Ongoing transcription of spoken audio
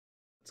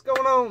What's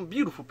going on,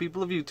 beautiful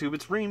people of YouTube?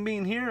 It's Reem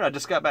Bean here. I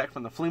just got back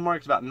from the flea market.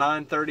 It's about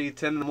 9:30,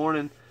 10 in the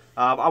morning.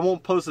 I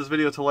won't post this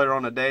video till later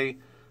on today.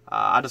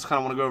 I just kind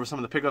of want to go over some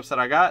of the pickups that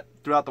I got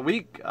throughout the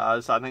week.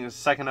 So I think it's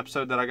the second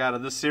episode that I got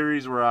of this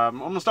series where I'm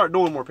going to start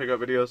doing more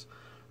pickup videos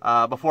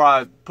before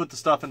I put the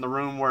stuff in the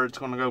room where it's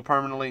going to go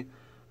permanently.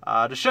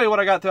 To show you what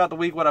I got throughout the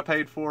week, what I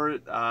paid for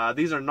it.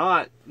 These are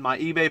not my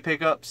eBay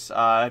pickups.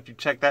 If you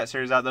check that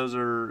series out, those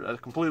are a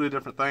completely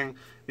different thing.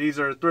 These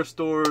are thrift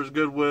stores,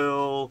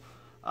 Goodwill,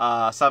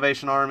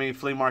 Salvation Army,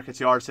 flea markets,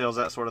 yard sales,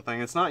 that sort of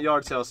thing. It's not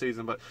yard sale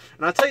season,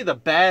 and I tell you the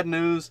bad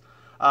news.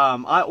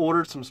 I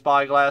ordered some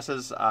spy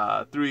glasses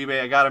through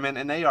eBay. I got them in,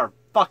 and they are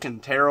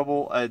fucking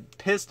terrible. It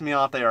pissed me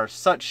off. They are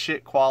such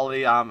shit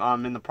quality.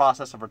 I'm in the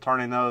process of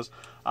returning those.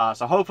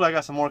 So hopefully I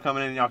got some more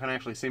coming in. Y'all can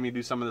actually see me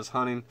do some of this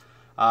hunting.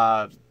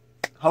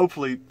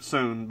 Hopefully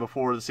soon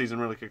before the season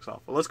really kicks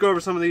off. But let's go over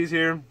some of these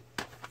here.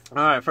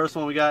 All right, first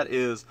one we got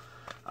is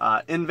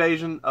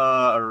Invasion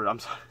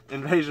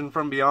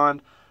from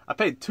Beyond. I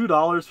paid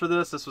 $2 for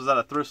this. This was at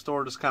a thrift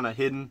store, just kind of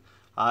hidden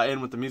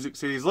in with the music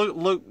CDs.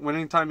 Look, when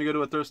anytime you go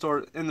to a thrift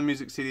store, in the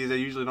music CDs, they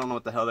usually don't know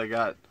what the hell they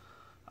got.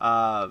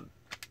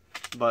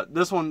 But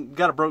this one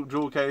got a broke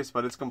jewel case,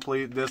 but it's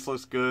complete. This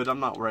looks good. I'm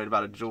not worried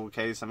about a jewel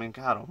case. I mean,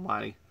 God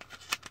almighty.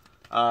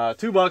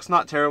 $2,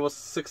 not terrible.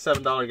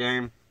 $6, $7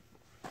 game.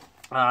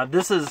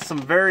 This is some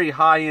very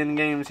high-end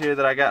games here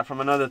that I got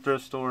from another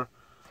thrift store.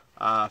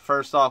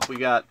 First off, we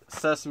got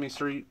Sesame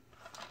Street.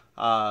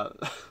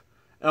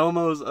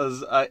 Elmo's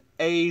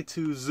A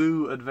to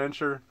Zoo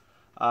Adventure.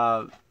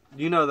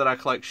 You know that I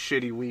collect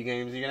shitty Wii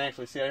games. You can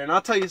actually see it here. And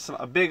I'll tell you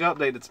a big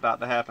update that's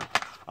about to happen.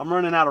 I'm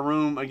running out of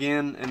room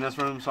again in this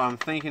room, so I'm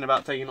thinking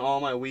about taking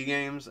all my Wii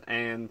games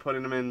and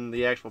putting them in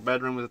the actual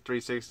bedroom with the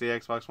 360,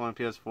 Xbox One,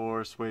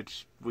 PS4,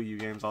 Switch, Wii U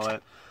games, all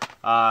that.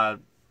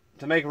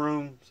 To make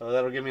room, so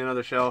that'll give me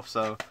another shelf.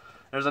 So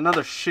there's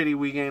another shitty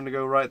Wii game to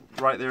go right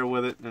there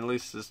with it. And at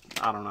least it's,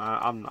 I don't know,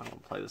 I'm not going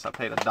to play this. I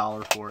paid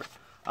 $1 for it.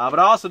 But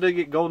I also did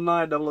get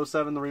GoldenEye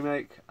 007, the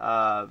remake.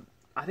 I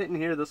didn't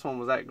hear this one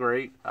was that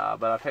great,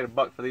 but I paid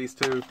 $1 for these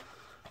two.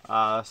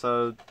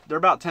 So they're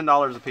about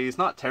 $10 a piece.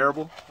 Not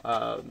terrible.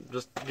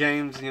 Just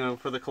games, you know,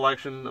 for the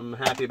collection. I'm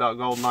happy about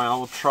GoldenEye. I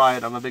will try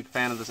it. I'm a big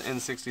fan of this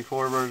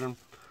N64 version.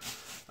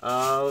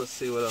 Let's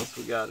see what else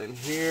we got in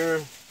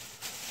here.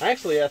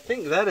 Actually, I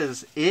think that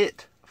is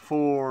it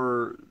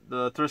for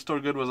the thrift store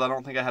Goodwills. I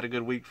don't think I had a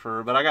good week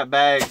but I got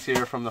bags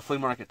here from the flea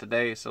market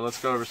today, so let's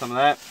go over some of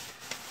that.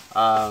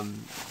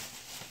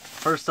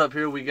 First up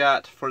here we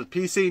got for the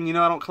PC, and you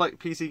know I don't collect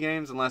PC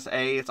games unless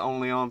A, it's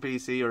only on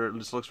PC or it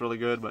just looks really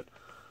good, but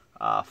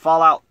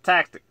Fallout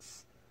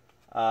Tactics.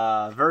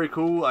 Very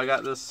cool. I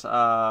got this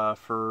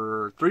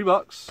for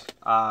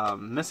 $3.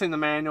 Missing the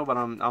manual, but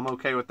I'm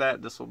okay with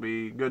that. This will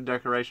be good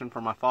decoration for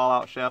my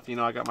Fallout shelf. You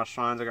know, I got my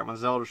shrines. I got my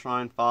Zelda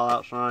shrine,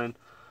 Fallout shrine.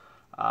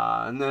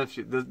 And then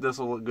this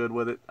will look good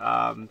with it.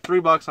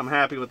 $3, I'm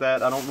happy with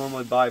that. I don't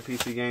normally buy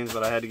PC games,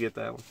 but I had to get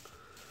that one.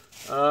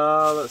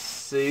 Let's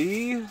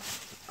see.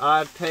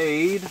 I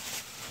paid,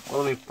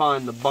 well, let me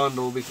find the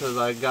bundle because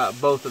I got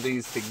both of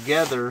these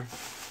together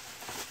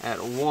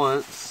at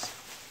once.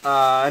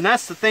 And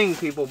that's the thing,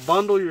 people.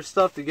 Bundle your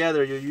stuff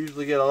together. You'll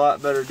usually get a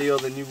lot better deal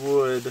than you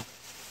would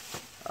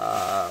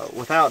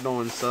without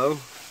doing so.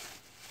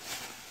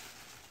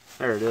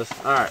 There it is.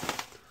 Alright.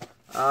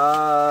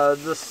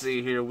 Let's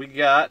see here. We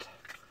got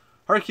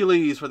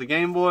Hercules for the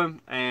Game Boy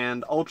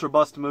and Ultra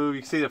Bust Move.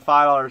 You can see the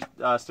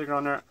 $5 sticker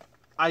on there.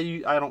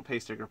 I don't pay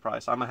sticker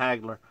price. I'm a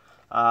haggler.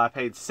 I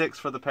paid $6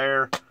 for the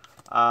pair.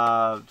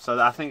 So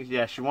I think,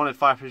 yeah, she wanted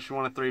 5, she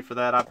wanted 3 for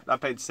that. I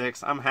paid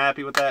 $6. I'm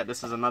happy with that.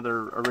 This is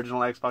another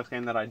original Xbox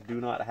game that I do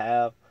not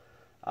have.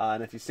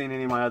 And if you've seen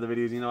any of my other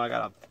videos, you know I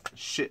got a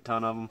shit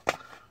ton of them.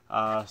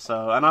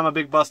 And I'm a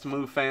big Bust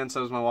Move fan,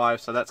 so is my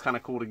wife, so that's kind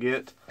of cool to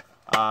get.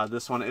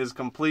 This one is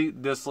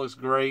complete. This looks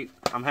great.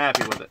 I'm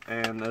happy with it.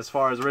 And as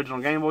far as original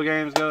Game Boy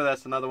games go,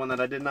 that's another one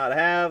that I did not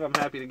have. I'm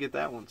happy to get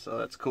that one, so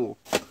that's cool.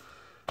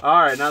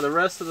 Alright, now the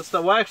rest of the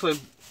stuff, well actually,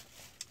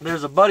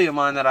 there's a buddy of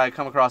mine that I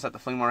come across at the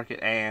flea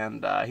market,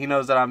 and he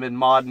knows that I'm in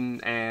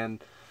modding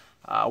and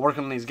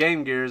working on these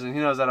Game Gears, and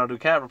he knows that I'll do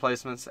cat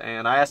replacements,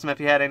 and I asked him if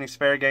he had any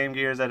spare Game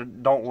Gears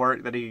that don't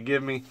work that he could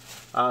give me,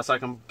 so I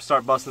can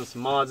start busting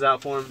some mods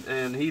out for him,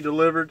 and he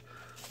delivered.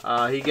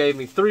 He gave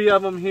me 3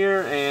 of them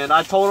here, and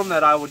I told him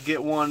that I would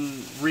get one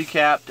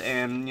recapped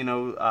and, you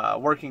know,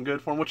 working good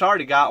for him, which I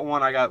already got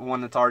one. I got one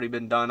that's already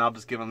been done. I'll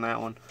just give him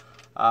that one.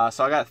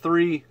 So I got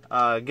 3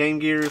 Game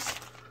Gears.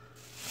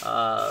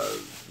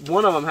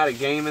 One of them had a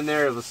game in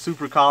there. It was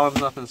Super Columns,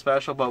 nothing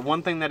special. But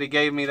one thing that he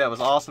gave me that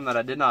was awesome that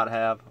I did not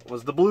have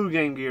was the blue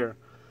Game Gear.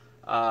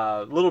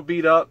 Little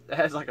beat up. It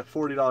has like a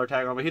 $40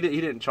 tag on it, but he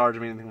didn't charge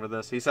me anything for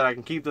this. He said I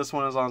can keep this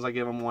one as long as I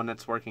give him one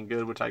that's working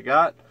good, which I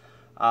got.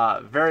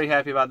 Very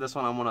happy about this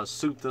one. I'm going to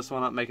soup this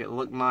one up, make it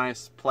look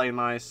nice, play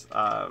nice.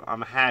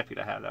 I'm happy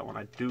to have that one.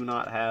 I do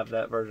not have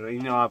that version.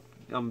 You know,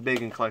 I'm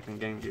big in collecting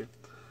Game Gear.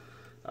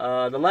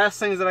 The last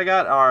things that I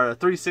got are a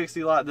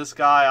 360 lot. This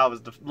guy, I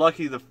was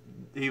lucky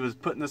he was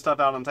putting this stuff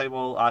out on the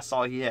table. I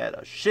saw he had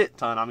a shit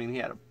ton. I mean, he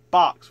had a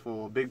box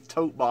full, a big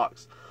tote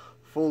box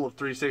full of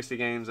 360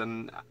 games,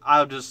 and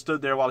I just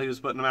stood there while he was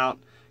putting them out,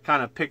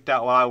 kind of picked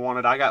out what I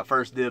wanted. I got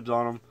first dibs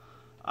on them.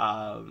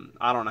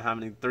 I don't know how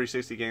many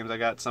 360 games I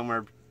got,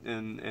 somewhere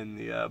in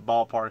the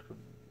ballpark,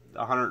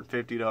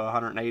 150 to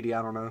 180,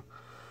 I don't know.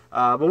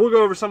 But we'll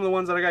go over some of the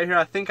ones that I got here.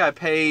 I think I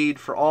paid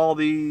for all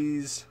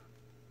these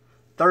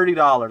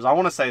 $30. I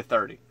want to say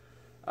 30.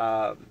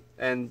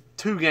 And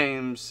 2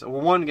 games,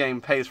 well, 1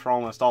 game pays for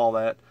almost all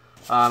that.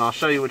 And I'll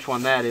show you which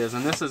one that is.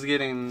 And this is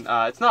getting,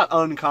 it's not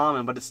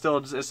uncommon, but it's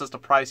just a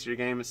pricier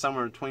game. It's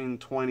somewhere between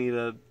 $20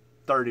 to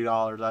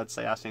 $30, I'd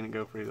say. I've seen it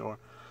go for either or.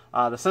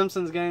 The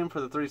Simpsons game for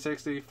the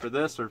 360, for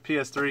this, or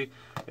PS3,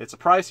 it's a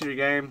pricier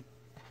game.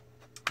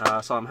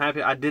 So I'm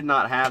happy. I did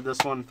not have this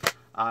one.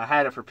 I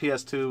had it for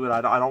PS2,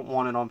 but I don't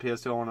want it on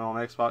PS2. I want it on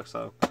Xbox.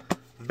 So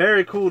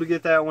very cool to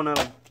get that one.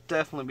 That'll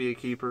definitely be a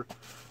keeper.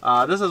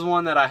 This is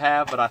one that I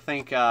have, but I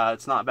think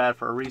it's not bad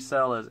for a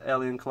resale. Is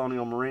Alien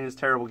Colonial Marines.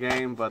 Terrible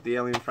game, but the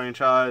Alien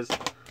franchise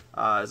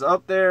is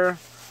up there.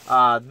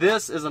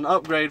 This is an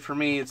upgrade for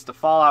me. It's the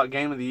Fallout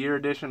Game of the Year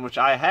edition, which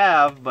I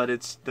have, but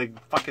it's the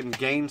fucking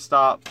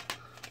GameStop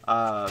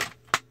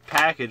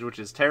package, which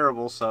is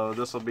terrible. So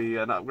this will be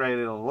an upgrade.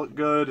 It'll look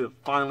good. It'll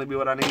finally be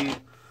what I need.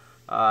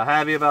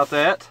 Happy about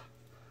that.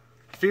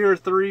 Fear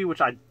 3,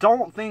 which I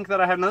don't think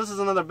that I have. Now, this is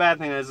another bad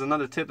thing. This is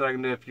another tip that I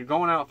can do. If you're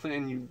going out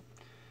and you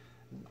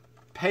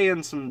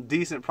paying some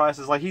decent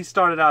prices, like he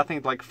started out, I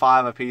think, like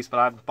 5 a piece, but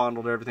I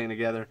bundled everything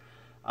together.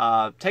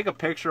 Take a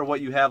picture of what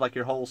you have, like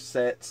your whole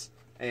sets,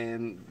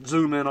 and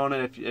zoom in on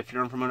it if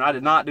you're unfamiliar. I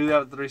did not do that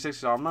with the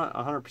 360, so I'm not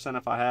 100%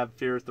 if I have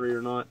Fear 3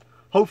 or not.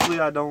 Hopefully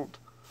I don't.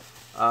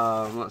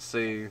 Let's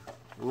see.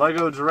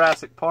 Lego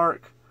Jurassic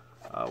Park.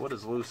 What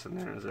is loose in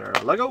there? Is there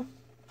a Lego?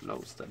 No,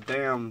 it's the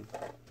damn...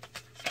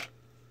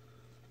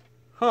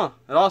 Huh.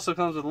 It also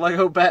comes with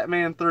Lego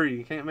Batman 3.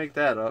 You can't make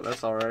that up.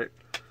 That's alright.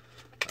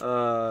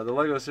 The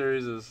Lego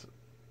series is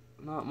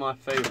not my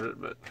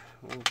favorite, but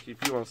we'll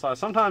keep you on the side.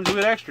 Sometimes you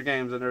get extra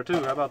games in there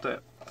too. How about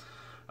that?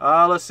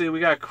 Let's see. We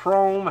got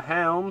Chrome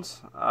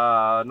Hounds.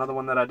 Another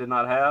one that I did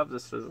not have.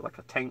 This is like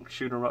a tank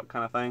shooter up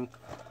kind of thing.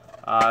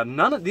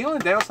 The only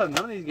downside,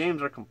 none of these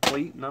games are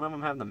complete. None of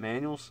them have the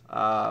manuals.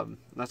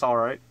 That's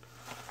alright.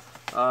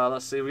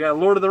 Let's see, we got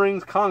Lord of the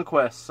Rings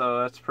Conquest, so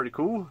that's pretty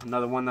cool.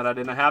 Another one that I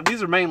didn't have.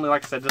 These are mainly,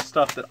 like I said, just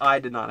stuff that I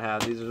did not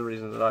have. These are the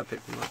reasons that I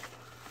picked them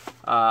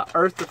up.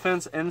 Earth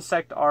Defense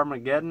Insect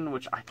Armageddon,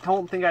 which I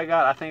don't think I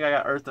got. I think I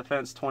got Earth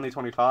Defense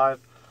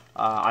 2025.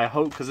 I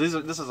hope, because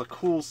this is a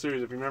cool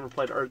series. If you've never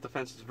played Earth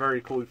Defense, it's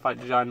very cool. You fight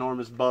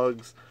ginormous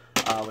bugs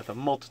with a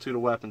multitude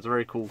of weapons.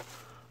 Very cool.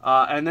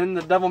 And then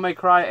the Devil May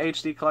Cry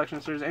HD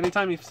Collection series.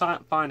 Anytime you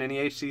find any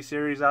HD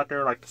series out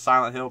there, like the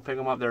Silent Hill, pick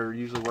them up. They're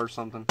usually worth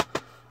something.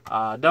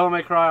 Devil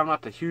May Cry, I'm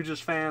not the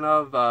hugest fan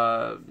of,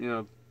 you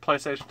know,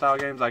 PlayStation style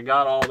games. I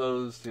got all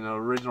those, you know,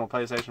 original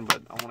PlayStation,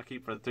 but I want to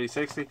keep for the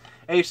 360.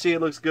 HD, it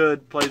looks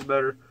good, plays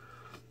better.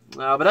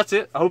 But that's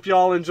it. I hope you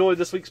all enjoyed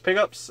this week's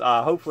pickups.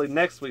 Hopefully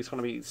next week's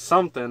going to be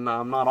something.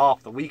 I'm not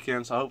off the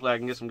weekend, so hopefully I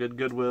can get some good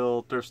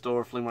Goodwill, thrift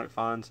store, flea market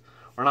finds.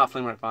 Or not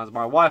flea market finds.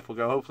 My wife will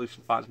go. Hopefully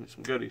she finds me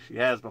some goodies. She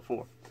has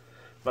before.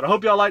 But I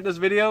hope y'all liked this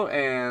video,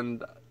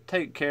 and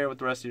take care with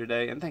the rest of your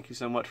day, and thank you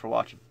so much for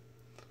watching.